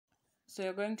So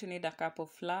you're going to need a cup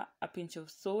of flour, a pinch of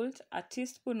salt, a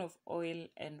teaspoon of oil,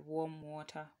 and warm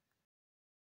water.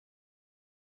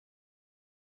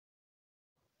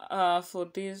 For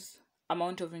this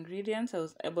amount of ingredients, I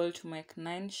was able to make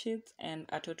 9 sheets and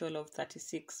a total of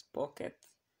 36 pockets.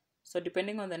 So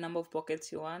depending on the number of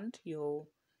pockets you want, you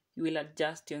will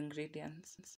adjust your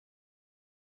ingredients.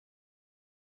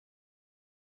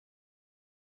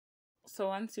 So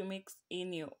once you mix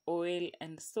in your oil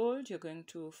and salt, you're going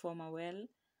to form a well.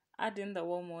 Add in the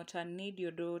warm water, knead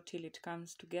your dough till it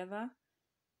comes together.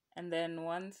 And then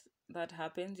once that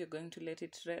happens, you're going to let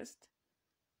it rest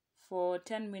for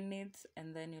 10 minutes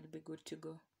and then you'll be good to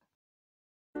go.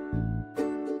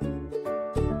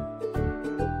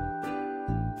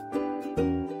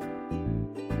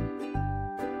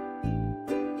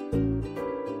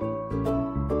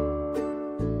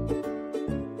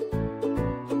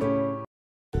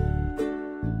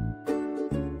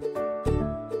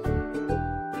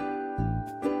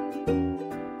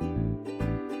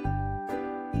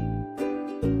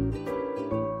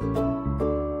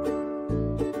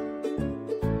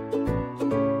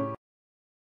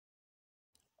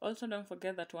 Also, don't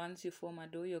forget that once you form a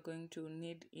dough, you're going to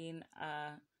knead in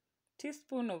a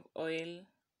teaspoon of oil,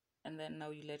 and then now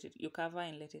you cover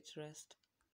and let it rest.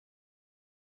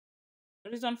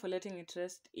 The reason for letting it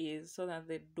rest is so that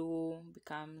the dough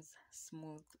becomes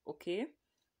smooth, okay?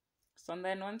 So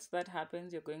then once that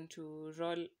happens, you're going to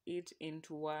roll it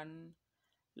into one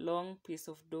long piece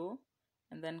of dough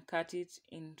and then cut it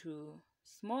into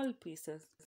small pieces.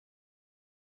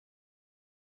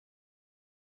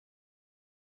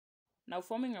 Now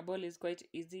forming a ball is quite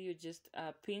easy. You just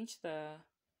pinch the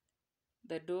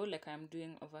dough like I'm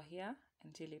doing over here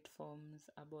until it forms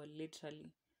a ball,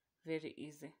 literally very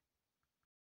easy.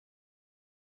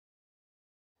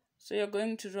 So you're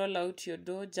going to roll out your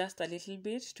dough just a little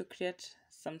bit to create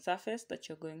some surface that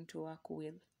you're going to work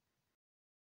with.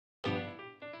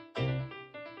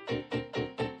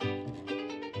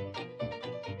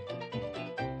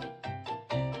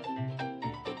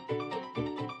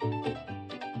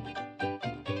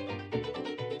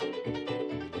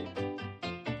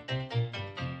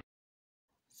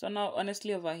 So now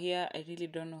honestly over here, I really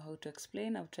don't know how to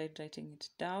explain. I've tried writing it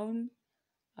down.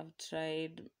 I've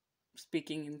tried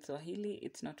speaking in Swahili.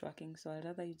 It's not working. So I'd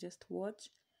rather you just watch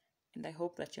and I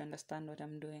hope that you understand what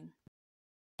I'm doing.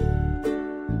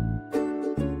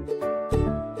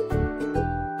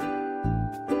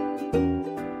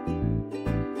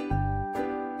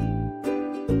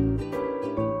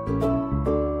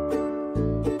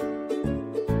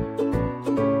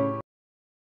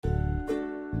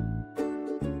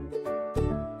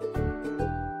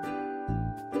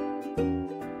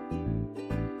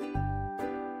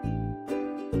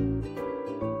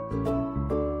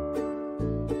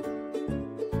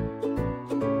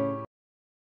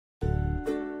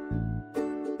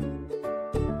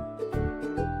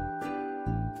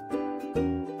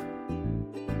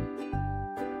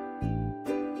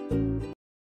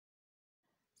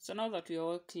 So now that we're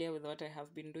all clear with what I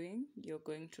have been doing, you're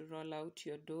going to roll out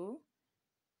your dough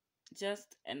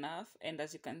just enough. And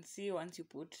as you can see, once you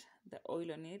put the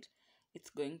oil on it, it's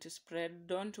going to spread.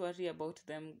 Don't worry about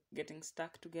them getting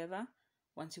stuck together.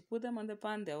 Once you put them on the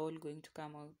pan, they're all going to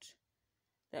come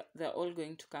out. They're all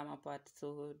going to come apart,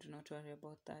 so do not worry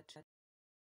about that.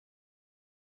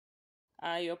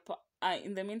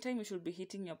 In the meantime, you should be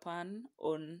heating your pan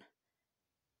on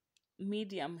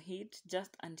medium heat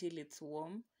just until it's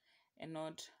warm and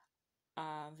not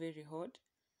very hot.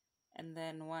 And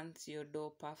then once your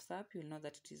dough puffs up, you'll know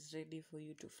that it is ready for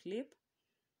you to flip.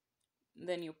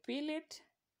 Then you peel it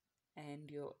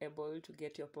and you're able to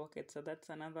get your pocket. So that's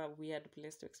another weird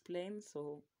place to explain.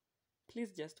 So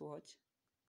please just watch.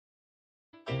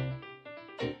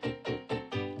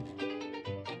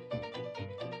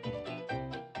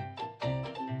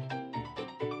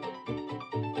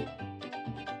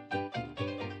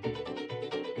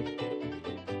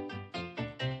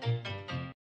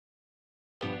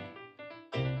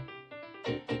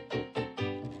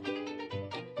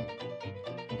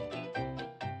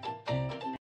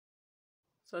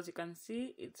 So as you can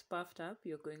see, it's puffed up.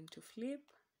 You're going to flip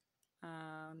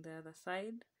on the other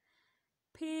side,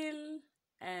 peel,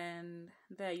 and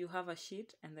there you have a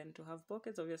sheet. And then to have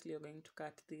pockets, obviously you're going to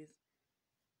cut these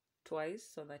twice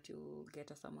so that you get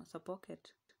a samosa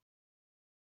pocket.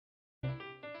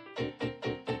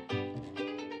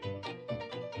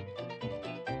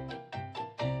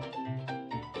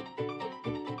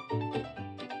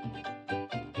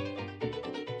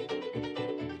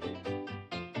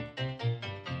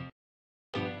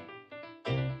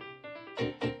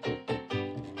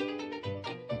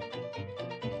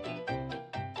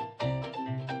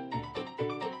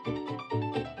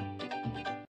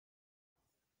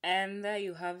 And there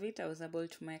you have it. I was able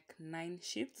to make 9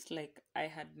 sheets like I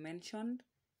had mentioned,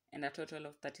 and a total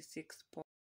of 36 pots.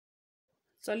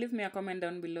 So leave me a comment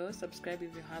down below, subscribe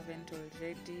if you haven't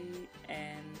already,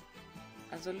 and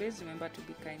as always, remember to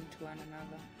be kind to one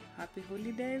another. Happy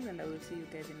holidays, and I will see you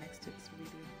guys in next week's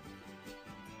video.